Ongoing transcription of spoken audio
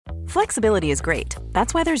Flexibility is great.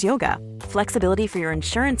 That's why there's yoga. Flexibility for your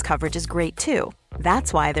insurance coverage is great too.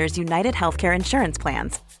 That's why there's United Healthcare Insurance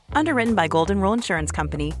Plans. Underwritten by Golden Rule Insurance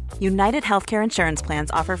Company, United Healthcare Insurance Plans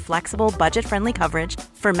offer flexible, budget-friendly coverage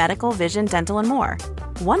for medical, vision, dental, and more.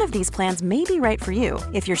 One of these plans may be right for you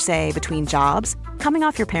if you're, say, between jobs, coming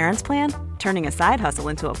off your parents' plan, turning a side hustle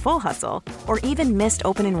into a full hustle, or even missed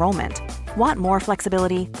open enrollment. Want more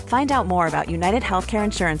flexibility? Find out more about United Healthcare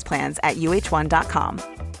Insurance Plans at uh1.com.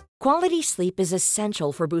 Quality sleep is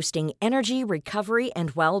essential for boosting energy, recovery,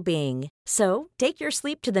 and well-being. So, take your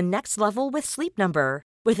sleep to the next level with Sleep Number.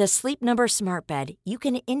 With a Sleep Number smart bed, you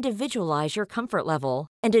can individualize your comfort level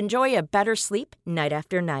and enjoy a better sleep night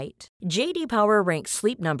after night. J.D. Power ranks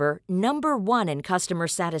Sleep Number number 1 in customer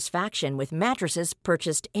satisfaction with mattresses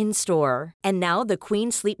purchased in-store. And now the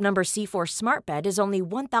Queen Sleep Number C4 smart bed is only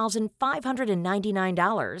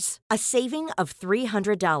 $1,599, a saving of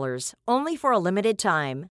 $300, only for a limited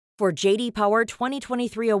time. For J.D. Power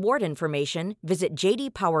 2023 award information, visit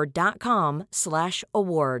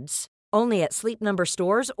jdpower.com/awards. Only at Sleep Number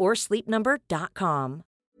stores or sleepnumber.com.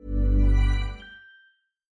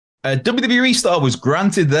 A WWE star was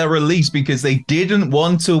granted their release because they didn't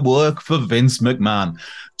want to work for Vince McMahon.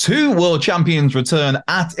 2 world champions return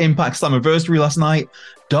at Impact Slammiversary last night.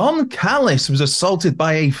 Don Callis was assaulted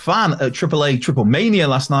by a fan at AAA Triple Mania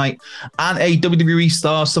last night, and a WWE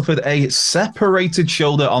star suffered a separated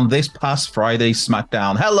shoulder on this past Friday's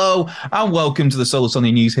SmackDown. Hello, and welcome to the Solo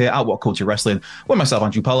Sunday News here at What Culture Wrestling with myself,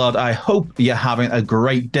 Andrew Pollard. I hope you're having a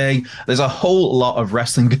great day. There's a whole lot of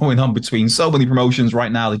wrestling going on between so many promotions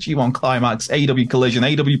right now. The G1 Climax, AEW Collision,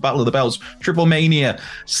 AEW Battle of the Belts, Triple Mania,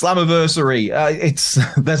 Slammiversary.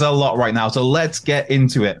 There's a lot right now, so let's get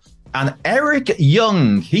into it. And Eric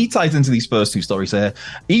Young, he ties into these first 2 stories here.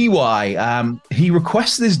 EY, he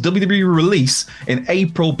requested his WWE release in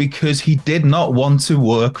April because he did not want to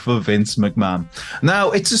work for Vince McMahon.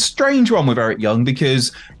 Now, it's a strange one with Eric Young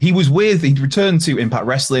because he'd returned to Impact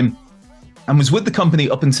Wrestling and was with the company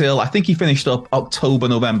up until, I think he finished up October,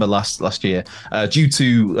 November last year. Due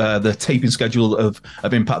to the taping schedule of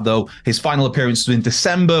Impact, though, his final appearance was in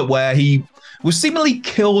December, where he was seemingly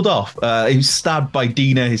killed off. He was stabbed by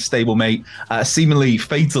Dina, his stablemate, seemingly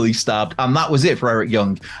fatally stabbed, and that was it for Eric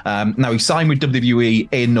Young. Now, he signed with WWE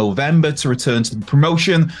in November to return to the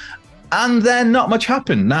promotion, and then not much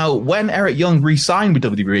happened. Now, when Eric Young re-signed with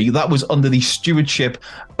WWE, that was under the stewardship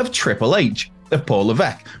of Triple H, of Paul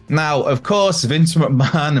Levesque. Now, of course, Vince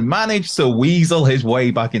McMahon managed to weasel his way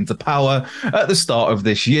back into power at the start of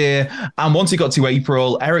this year. And once he got to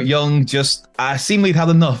April, Eric Young just seemingly had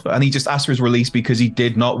enough, and he just asked for his release because he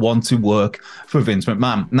did not want to work for Vince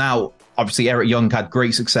McMahon. Now, obviously, Eric Young had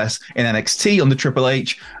great success in NXT under Triple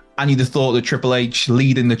H, and you'd have thought that Triple H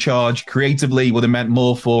leading the charge creatively would have meant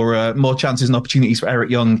more chances and opportunities for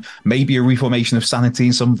Eric Young, maybe a reformation of Sanity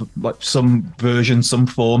in some version, some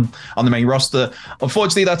form on the main roster.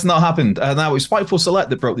 Unfortunately, that's not happened. Now, it was Fightful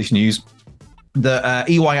Select that broke this news. The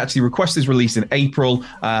EY actually requested his release in April,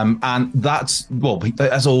 and that's, well,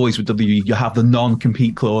 as always with WWE, you have the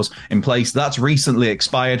non-compete clause in place. That's recently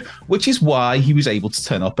expired, which is why he was able to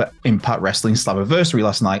turn up at Impact Wrestling Slammiversary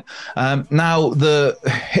last night. Now,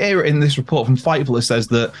 here in this report from Fightful, it says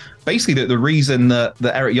that basically the reason that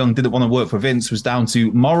Eric Young didn't want to work for Vince was down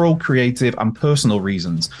to moral, creative, and personal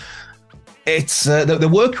reasons. It's there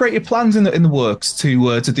were creative plans in the works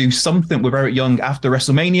to do something with Eric Young after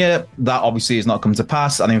WrestleMania. That obviously has not come to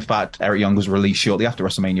pass, and in fact, Eric Young was released shortly after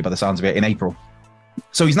WrestleMania, by the sounds of it, in April.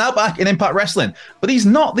 So he's now back in Impact Wrestling, but he's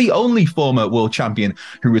not the only former world champion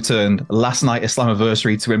who returned last night at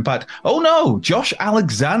Slammiversary to Impact. Oh no, Josh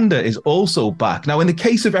Alexander is also back. Now, in the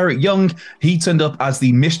case of Eric Young, he turned up as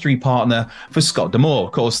the mystery partner for Scott D'Amore.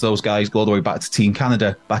 Of course, those guys go all the way back to Team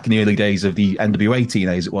Canada, back in the early days of the NWA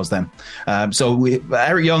TNA, it was then.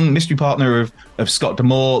 Eric Young, mystery partner of Scott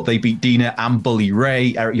D'Amore. They beat Dina and Bully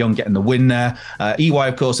Ray. Eric Young getting the win there. EY,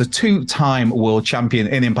 of course, a 2-time world champion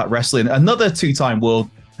in Impact Wrestling. Another 2-time world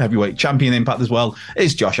heavyweight champion Impact as well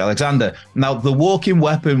is Josh Alexander. Now, the walking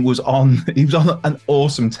weapon he was on an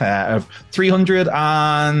awesome tear of 300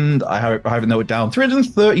 and I have it noted down,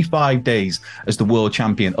 335 days as the world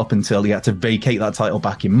champion up until he had to vacate that title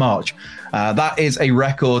back in March. That is a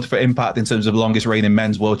record for Impact in terms of longest reigning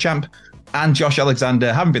men's world champ. And Josh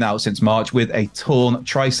Alexander, having been out since March with a torn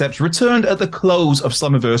triceps, returned at the close of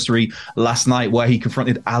Slammiversary last night, where he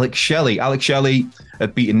confronted Alex Shelley. Alex Shelley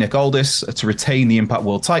had beaten Nick Aldis to retain the Impact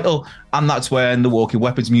World title, and that's when the Walking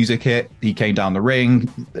Weapons music hit. He came down the ring.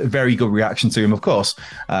 Very good reaction to him, of course.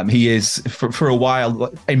 He is, for a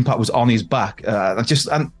while, Impact was on his back.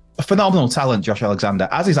 And a phenomenal talent, Josh Alexander,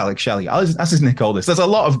 as is Alex Shelley, as is Nick Aldis. There's a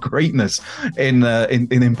lot of greatness in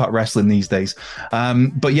Impact Wrestling these days.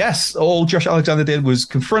 But yes, all Josh Alexander did was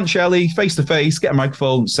confront Shelley face to face, get a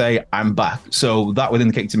microphone, say, "I'm back." So that would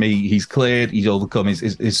indicate to me he's cleared, he's overcome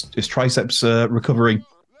his triceps recovery.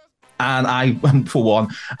 And I, for one,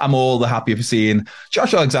 I'm all the happier for seeing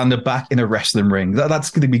Josh Alexander back in a wrestling ring. That's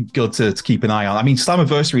going to be good to keep an eye on. I mean,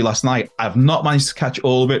 Slammiversary last night, I've not managed to catch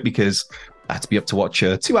all of it because I had to be up to watch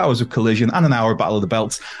 2 hours of Collision and an hour of Battle of the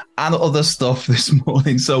Belts and other stuff this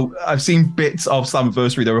morning. So I've seen bits of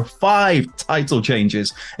Slammiversary. There are 5 title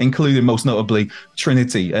changes, including most notably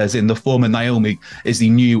Trinity, as in the former Naomi is the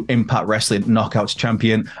new Impact Wrestling Knockouts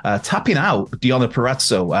champion, tapping out Deonna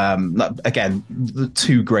Purrazzo. Again, the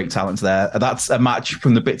 2 great talents there. That's a match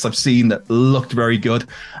from the bits I've seen that looked very good.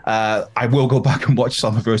 I will go back and watch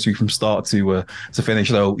Slammiversary from start to finish,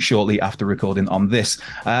 though, shortly after recording on this.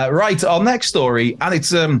 Right, our next story, and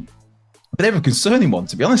it's a bit of a concerning one,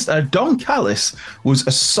 to be honest. Don Callis was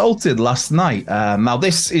assaulted last night. Now,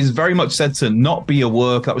 this is very much said to not be a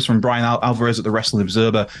work. That was from Brian Alvarez at the Wrestling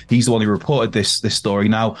Observer. He's the one who reported this story.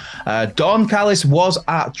 Now, Don Callis was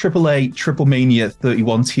at AAA Triple Mania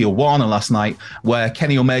 31 Tijuana last night, where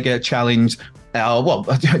Kenny Omega challenged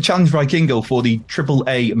Vikingo for the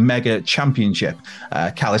AAA Mega Championship.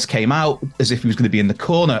 Callis came out as if he was going to be in the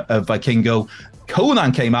corner of Vikingo.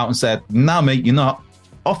 Conan came out and said, "Nah, mate, you're not.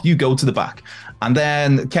 Off you go to the back." And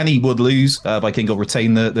then Kenny would lose. Vikingo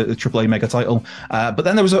retain the AAA Mega title. But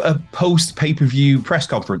then there was a post-pay-per-view press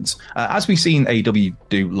conference, as we've seen AEW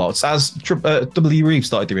do lots, as WWE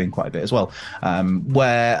started doing quite a bit as well,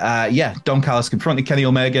 where Don Callis confronted Kenny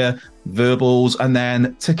Omega, verbals, and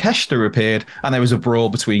then Takeshita appeared, and there was a brawl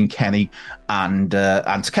between Kenny and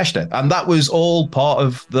Takeshita. And that was all part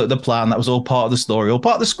of the plan. That was all part of the story, all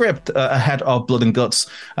part of the script ahead of Blood and Guts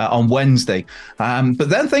on Wednesday. But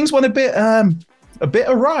then things went a bit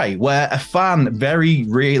awry, where a fan very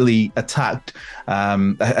really attacked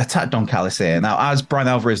Don Callis here. Now, as Brian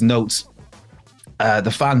Alvarez notes,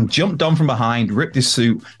 the fan jumped Don from behind, ripped his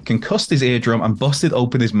suit, concussed his eardrum, and busted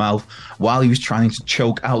open his mouth while he was trying to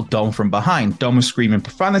choke out Don from behind. Don was screaming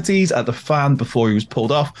profanities at the fan before he was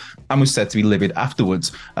pulled off and was said to be livid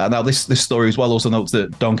afterwards. Now, this story as well also notes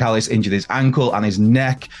that Don Callis injured his ankle and his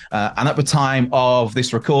neck, and at the time of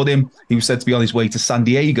this recording, he was said to be on his way to San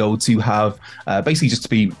Diego to have basically just to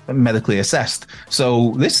be medically assessed.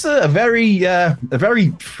 So this is a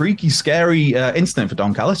very freaky, scary incident for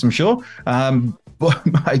Don Callis, I'm sure. But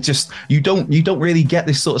you don't really get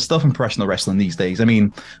this sort of stuff in professional wrestling these days. I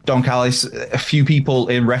mean, Don Callis, a few people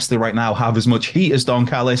in wrestling right now have as much heat as Don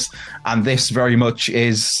Callis, and this very much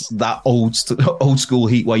is that old school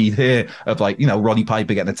heat where you hear of, like, you know, Roddy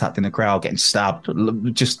Piper getting attacked in the crowd, getting stabbed,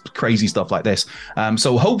 just crazy stuff like this.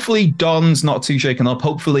 So hopefully Don's not too shaken up.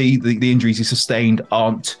 Hopefully the injuries he sustained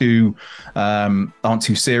aren't too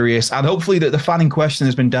serious, and hopefully that the fan in question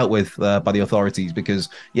has been dealt with by the authorities, because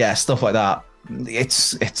stuff like that,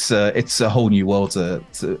 it's a whole new world to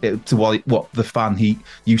what the fan heat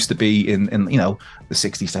used to be in you know, the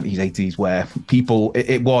 60s, 70s, 80s, where people,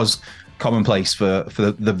 it was commonplace for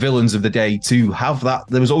the villains of the day to have that.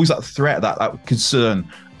 There was always that threat, that concern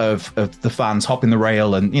of the fans hopping the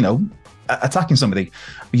rail and, you know, attacking somebody.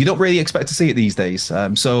 You don't really expect to see it these days.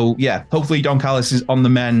 So hopefully Don Callis is on the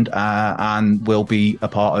mend and will be a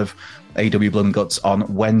part of AEW Blood and Guts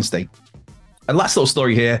on Wednesday. And last little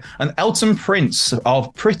story here, and Elton Prince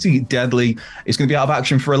of Pretty Deadly is going to be out of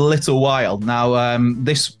action for a little while. Now,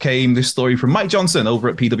 this story from Mike Johnson over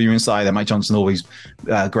at PW Insider. Mike Johnson, always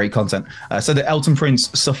great content. Said that Elton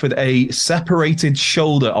Prince suffered a separated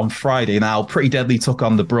shoulder on Friday. Now, Pretty Deadly took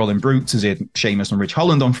on the Brawling Brutes, as in Sheamus and Rich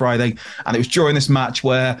Holland on Friday. And it was during this match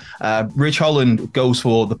where Rich Holland goes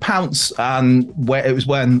for the pounce, and where it was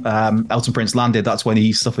when Elton Prince landed, that's when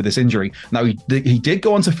he suffered this injury. Now, he did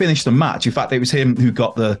go on to finish the match. In fact, it was him who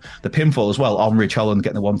got the pinfall as well on Rich Holland,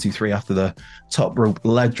 getting the 1-2-3 after the top rope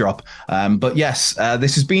leg drop. But yes,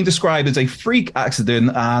 this has been described as a freak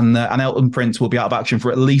accident, and Elton Prince will be out of action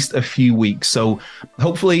for at least a few weeks. So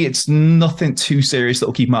hopefully it's nothing too serious that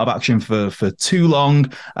will keep him out of action for too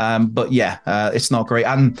long. But it's not great.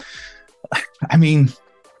 And I mean,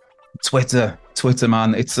 Twitter,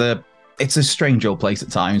 man, it's a strange old place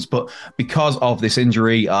at times, but because of this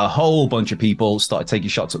injury, a whole bunch of people started taking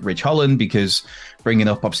shots at Rich Holland, because bringing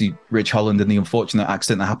up, obviously, Rich Holland and the unfortunate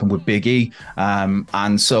accident that happened with Big E.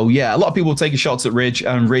 And so, a lot of people were taking shots at Rich,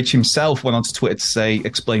 and Rich himself went onto Twitter to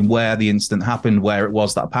explain where the incident happened, where it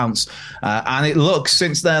was that pounce. And it looks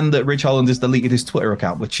since then that Rich Holland has deleted his Twitter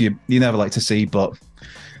account, which you never like to see, but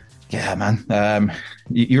yeah, man,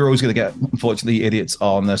 you're always going to get, unfortunately, idiots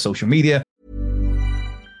on social media.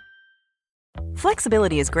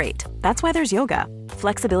 Flexibility is great. That's why there's yoga.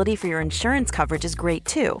 Flexibility for your insurance coverage is great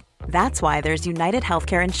too. That's why there's United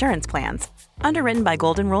Healthcare Insurance Plans. Underwritten by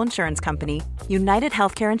Golden Rule Insurance Company, United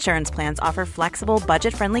Healthcare Insurance Plans offer flexible,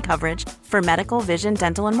 budget-friendly coverage for medical, vision,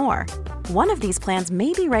 dental, and more. One of these plans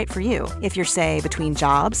may be right for you if you're, say, between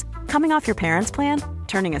jobs, coming off your parents' plan,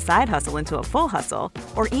 turning a side hustle into a full hustle,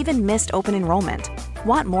 or even missed open enrollment.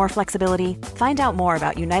 Want more flexibility? Find out more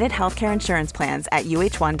about United Healthcare Insurance Plans at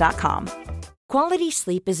uh1.com. Quality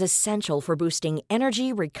sleep is essential for boosting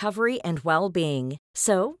energy, recovery, and well-being.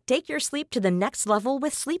 So, take your sleep to the next level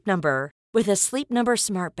with Sleep Number. With a Sleep Number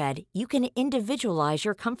smart bed, you can individualize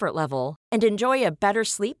your comfort level and enjoy a better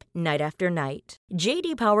sleep night after night.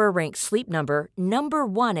 J.D. Power ranks Sleep Number number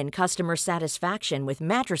 1 in customer satisfaction with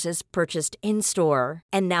mattresses purchased in-store.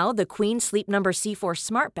 And now the Queen Sleep Number C4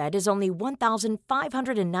 smart bed is only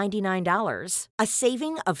 $1,599, a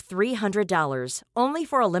saving of $300, only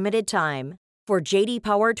for a limited time. For J.D.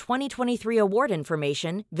 Power 2023 award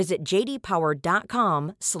information, visit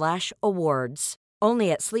jdpower.com/awards.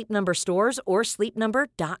 Only at Sleep Number stores or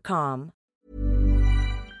sleepnumber.com.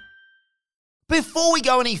 Before we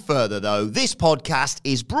go any further, though, this podcast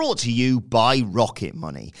is brought to you by Rocket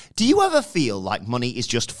Money. Do you ever feel like money is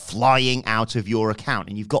just flying out of your account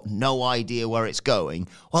and you've got no idea where it's going?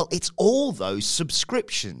 Well, it's all those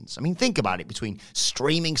subscriptions. I mean, think about it. Between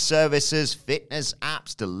streaming services, fitness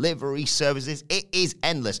apps, delivery services, it is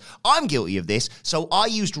endless. I'm guilty of this, so I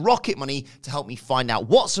used Rocket Money to help me find out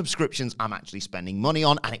what subscriptions I'm actually spending money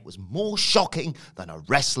on, and it was more shocking than a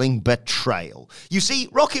wrestling betrayal. You see,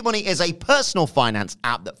 Rocket Money is a personal finance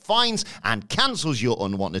app that finds and cancels your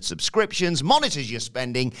unwanted subscriptions, monitors your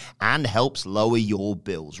spending, and helps lower your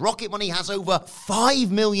bills. Rocket Money has over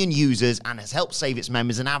 5 million users and has helped save its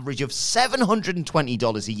members an average of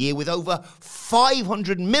 $720 a year, with over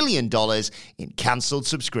 $500 million in cancelled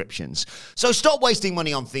subscriptions. So stop wasting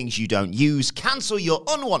money on things you don't use. Cancel your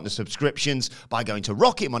unwanted subscriptions by going to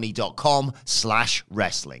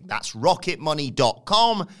rocketmoney.com/wrestling. That's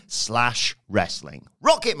rocketmoney.com/wrestling.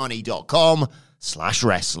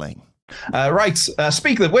 rocketmoney.com/wrestling. Right,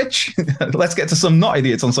 speaking of which, let's get to some not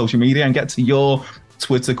idiots on social media and get to your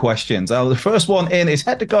Twitter questions. The first one in is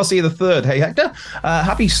Hector Garcia III. Hey, Hector.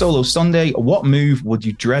 Happy Solo Sunday. What move would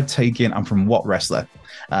you dread taking and from what wrestler?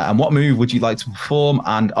 And what move would you like to perform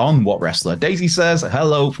and on what wrestler? Daisy says,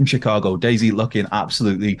 hello from Chicago. Daisy looking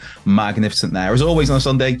absolutely magnificent there. As always on a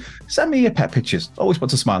Sunday, send me your pet pictures. Always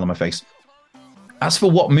puts a smile on my face. As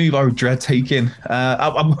for what move I would dread taking, I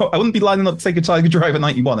wouldn't be lining up to take a Tiger Driver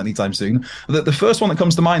 91 anytime soon. The first one that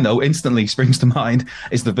comes to mind, though, instantly springs to mind,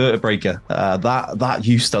 is the Vertebreaker. That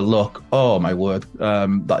used to look, oh my word,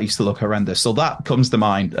 that used to look horrendous. So that comes to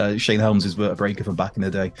mind, Shane Helms' Vertebreaker from back in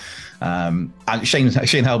the day. And Shane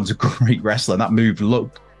Helms is a great wrestler, and that move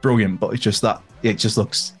looked brilliant, but it's just that it just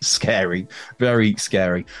looks scary, very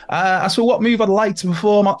scary. As for what move I'd like to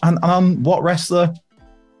perform and on what wrestler,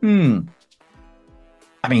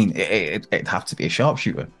 I mean, it'd have to be a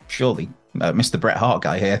sharpshooter, surely. Mr. Bret Hart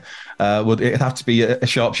guy here, it'd have to be a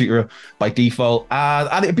sharpshooter by default.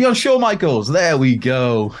 And it'd be on Shawn Michaels. There we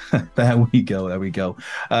go. There we go.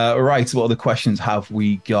 Right, what other questions have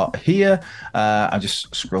we got here? I'm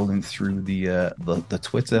just scrolling through the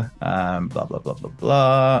Twitter. Blah, blah, blah, blah,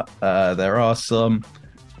 blah. There are some.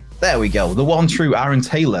 There we go. The one true Aaron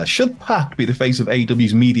Taylor. Should Pac be the face of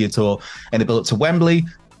AEW's media tour in a build-up to Wembley?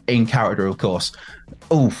 In character, of course.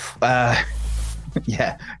 Oof.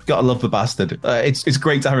 Yeah, gotta love the bastard. It's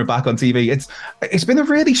great to have him back on TV. It's been a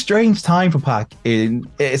really strange time for Pac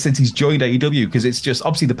since he's joined AEW, because it's just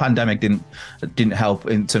obviously the pandemic didn't help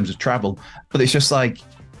in terms of travel, but it's just like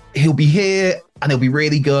he'll be here and he'll be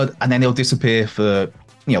really good, and then he'll disappear for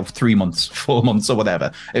 3 months, 4 months, or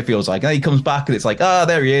whatever it feels like. And then he comes back and it's like,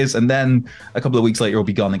 there he is, and then a couple of weeks later he'll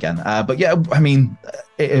be gone again. But yeah, I mean,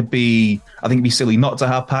 I think it'd be silly not to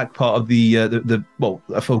have Pac part of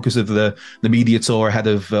a focus of the media tour ahead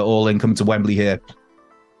of All In coming to Wembley here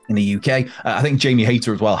in the UK. I think Jamie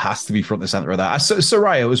Hayter as well has to be front and center of that.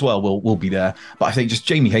 Soraya as well will be there, but I think just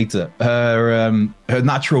Jamie Hayter, her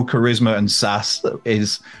natural charisma and sass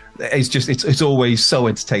it's always so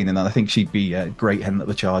entertaining, and I think she'd be great heading up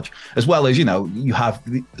the charge, as well as you have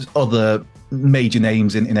the other major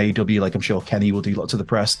names in AEW, like I'm sure Kenny will do lots of the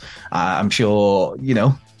press. I'm sure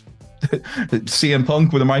CM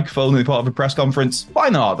Punk with a microphone and part of a press conference. Why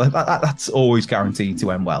not? That's always guaranteed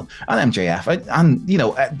to end well. And MJF, and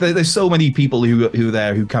there's so many people who are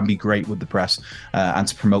there who can be great with the press and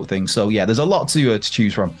to promote things. So yeah, there's a lot to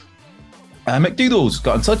choose from. McDoodles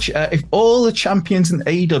got in touch. If all the champions in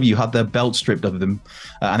AEW had their belts stripped of them,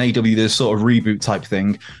 and AEW this sort of reboot type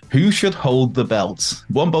thing, who should hold the belts?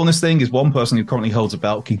 One bonus thing is one person who currently holds a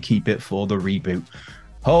belt can keep it for the reboot.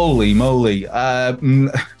 Holy moly.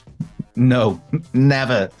 No,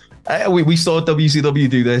 never. We saw WCW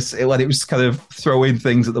do this when it was kind of throwing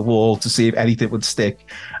things at the wall to see if anything would stick,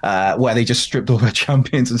 where they just stripped all their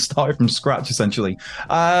champions and started from scratch, essentially.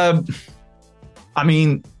 I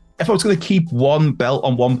mean, if I was going to keep one belt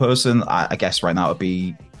on one person, I guess right now it'd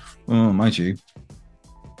be, mind you,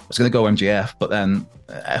 I was going to go MJF, but then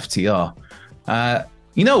FTR.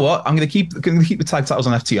 You know what? I'm going to keep the tag titles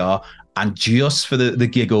on FTR, and just for the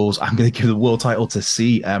giggles, I'm going to give the world title to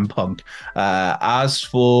CM Punk. As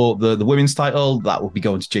for the women's title, that will be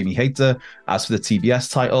going to Jamie Hayter. As for the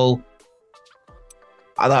TBS title,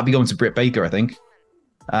 that'll be going to Britt Baker, I think.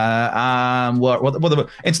 And what the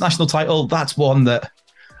international title? That's one that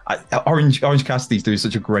Orange Cassidy's doing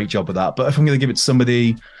such a great job with that. But if I'm going to give it to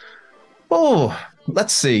somebody,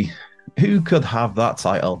 let's see, who could have that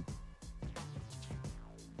title?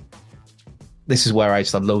 This is where I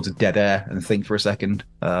just have loads of dead air and think for a second,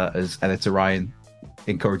 as editor Ryan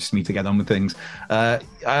encourages me to get on with things.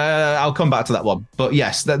 I'll come back to that one. But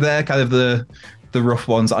yes, they're kind of the rough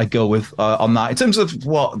ones I go with on that. In terms of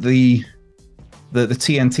what the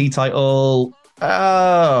TNT title,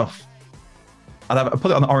 I'd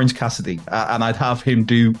put it on Orange Cassidy, and I'd have him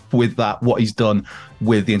do with that what he's done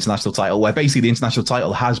with the international title, where basically the international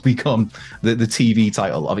title has become the TV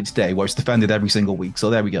title of its day, where it's defended every single week. So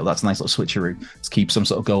there we go. That's a nice little switcheroo to keep some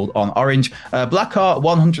sort of gold on Orange. Blackheart,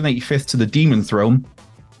 185th to the Demon Throne.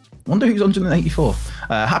 Wonder who's 184th.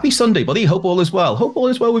 Happy Sunday, buddy. Hope all is well. Hope all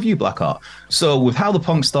is well with you, Blackheart. So, with how the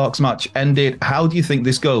Punk Starks match ended, how do you think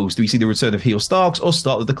this goes? Do we see the return of heel Starks or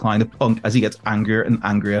start the decline of Punk as he gets angrier and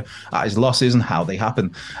angrier at his losses and how they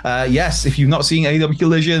happen? Yes, if you've not seen AEW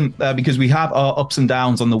Collision, because we have our ups and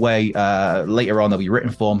downs on the way, later on there'll be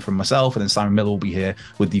written form from myself, and then Simon Miller will be here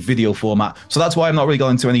with the video format. So that's why I'm not really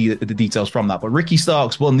going into any of the details from that. But Ricky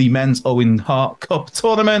Starks won the men's Owen Hart Cup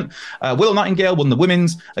tournament. Willow Nightingale won the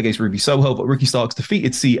women's against Ruby Soho, but Ricky Starks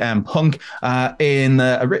defeated CM Punk in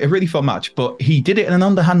a really fun match. But he did it in an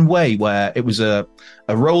underhand way, where it was a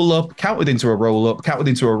roll-up, counted into a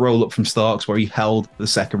roll-up from Starks, where he held the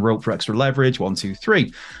second rope for extra leverage, 1, 2,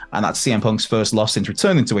 3. And that's CM Punk's first loss since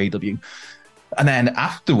returning to AEW. And then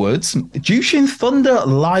afterwards, Jushin Thunder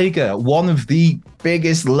Liger, one of the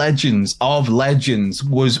biggest legends of legends,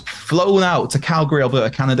 was flown out to Calgary, Alberta,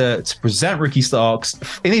 Canada to present Ricky Starks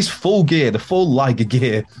in his full gear, the full Liger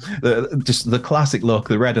gear, just the classic look,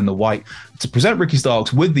 the red and the white, to present Ricky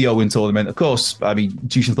Starks with the Owen tournament. Of course, I mean,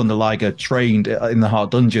 Jushin Thunder Liger trained in the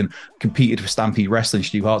Hart Dungeon, competed for Stampede Wrestling,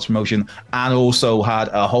 Stu Hart's promotion, and also had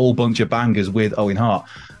a whole bunch of bangers with Owen Hart.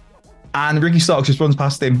 And Ricky Starks just runs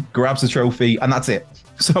past him, grabs the trophy, and that's it.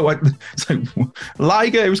 So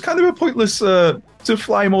Liger, it was kind of a pointless to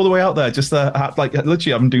fly him all the way out there. Just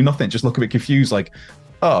literally, I'm doing nothing. Just look a bit confused, like,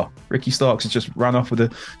 oh, Ricky Starks has just ran off with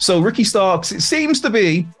it. So Ricky Starks, it seems to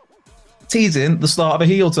be teasing the start of a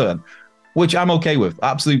heel turn, which I'm okay with.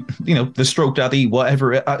 Absolute, the stroke daddy,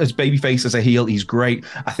 whatever. As babyface, as a heel, he's great.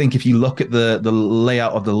 I think if you look at the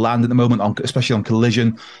layout of the land at the moment, especially on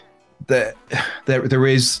Collision,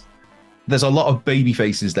 there's a lot of baby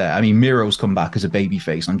faces there. I mean, Miro's come back as a baby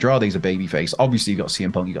face. Andrade's a baby face. Obviously, you've got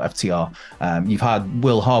CM Punk, you've got FTR. You've had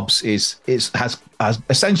Will Hobbs has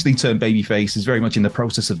essentially turned baby face, is very much in the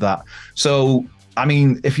process of that. So, I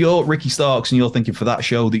mean, if you're Ricky Starks and you're thinking for that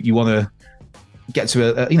show that you want to get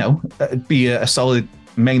to be a solid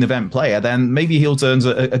main event player, then maybe heel turn's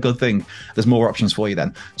a good thing. There's more options for you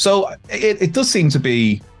then. So it does seem to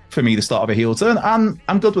be, for me, the start of a heel turn, and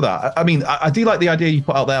I'm good with that. I mean, I do like the idea you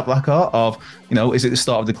put out there, Blackheart, of, is it the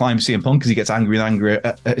start of the decline for CM Punk because he gets angry and angrier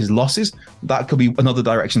at his losses? That could be another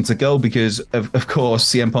direction to go, because, of course,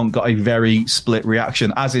 CM Punk got a very split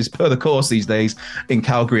reaction, as is per the course these days, in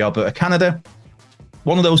Calgary, Alberta, Canada.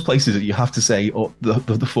 One of those places that you have to say, or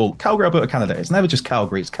the full Calgary, Alberta, Canada. It's never just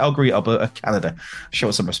Calgary; it's Calgary, Alberta, Canada. Show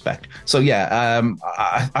us some respect. So yeah,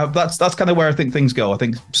 that's kind of where I think things go. I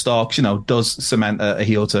think Starks, does cement a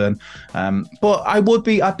heel turn. But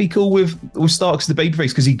I'd be cool with Starks the babyface,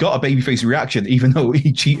 because he got a babyface reaction, even though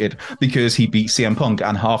he cheated, because he beat CM Punk,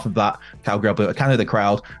 and half of that Calgary, Alberta, Canada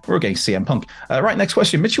crowd were against CM Punk. Right, next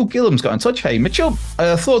question. Mitchell Gillam's got in touch. Hey, Mitchell,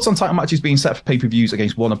 thoughts on title matches being set for pay-per-views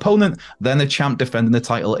against one opponent, then the champ defending the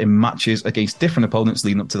title in matches against different opponents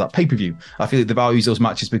leading up to that pay-per-view? I feel like the value of those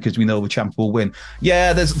matches because we know the champ will win.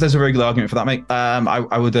 Yeah, there's a very good argument for that, mate.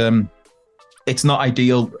 I would. It's not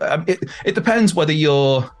ideal. It depends whether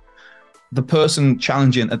you're the person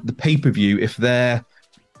challenging at the pay-per-view, if they're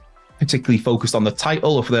particularly focused on the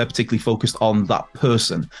title or if they're particularly focused on that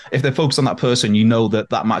person. If they're focused on that person, you know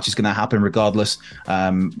that match is going to happen regardless.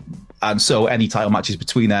 And so any title matches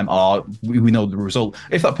between them we know the result.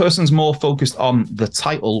 If that person's more focused on the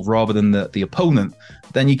title rather than the opponent,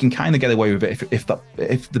 then you can kind of get away with it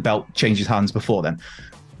if the belt changes hands before then.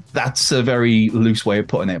 That's a very loose way of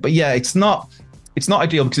putting it. But yeah, it's not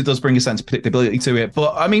ideal because it does bring a sense of predictability to it.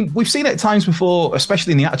 But I mean, we've seen it at times before,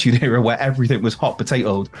 especially in the Attitude Era, where everything was hot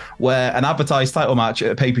potatoed, where an advertised title match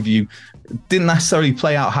at a pay-per-view didn't necessarily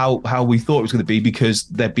play out how we thought it was going to be because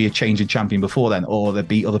there'd be a change in champion before then, or there'd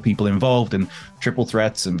be other people involved in triple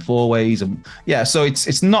threats and four ways. And yeah, so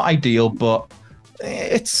it's not ideal, but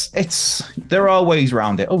there are ways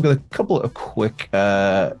around it. We've got a couple of quick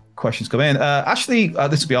questions come in. Ashley,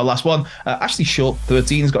 this will be our last one. Ashley Short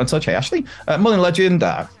 13 has got in touch. Hey, Ashley. Mullen Legend.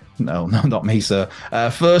 No, not me, sir.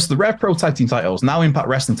 First, the Rev Pro Tag Team titles, now Impact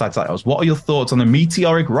Wrestling Tag titles. What are your thoughts on the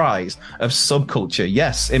meteoric rise of Subculture?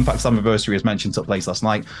 Yes, Impact Slammiversary, as mentioned, took place last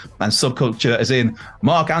night. And Subculture, as in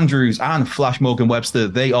Mark Andrews and Flash Morgan Webster,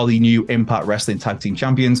 they are the new Impact Wrestling Tag Team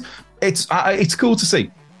Champions. It's cool to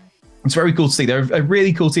see. It's very cool to see. They're a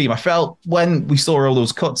really cool team. I felt when we saw all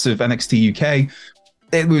those cuts of NXT UK,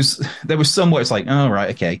 there was some where it's like, oh, right,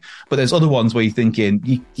 okay. But there's other ones where you're thinking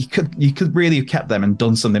you could really have kept them and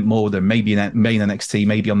done something more with them, maybe in main NXT,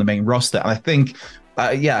 maybe on the main roster. And I think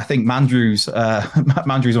Mandrews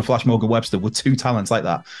and Flash Morgan Webster were two talents like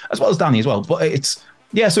that, as well as Danny as well. But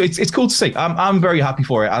so it's cool to see. I'm very happy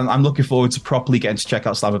for it. I'm looking forward to properly getting to check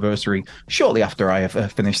out Slammiversary shortly after I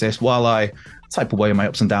have finished this, while I type away my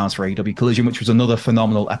ups and downs for AEW Collision, which was another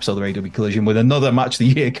phenomenal episode of AEW Collision with another Match of the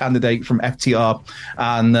Year candidate from FTR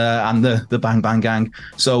and the Bang Bang Gang.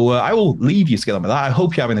 So I will leave you to get on with that. I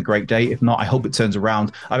hope you're having a great day. If not, I hope it turns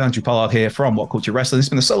around. I'm Andrew Pollard here from What Culture Wrestling. This has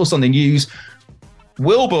been the Solo Sunday News.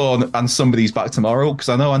 Wilborn and somebody's back tomorrow because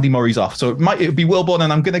I know Andy Murray's off. So it'll be Wilborn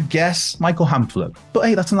and I'm going to guess Michael Hamflett. But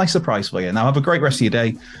hey, that's a nice surprise for you. Now have a great rest of your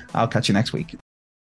day. I'll catch you next week.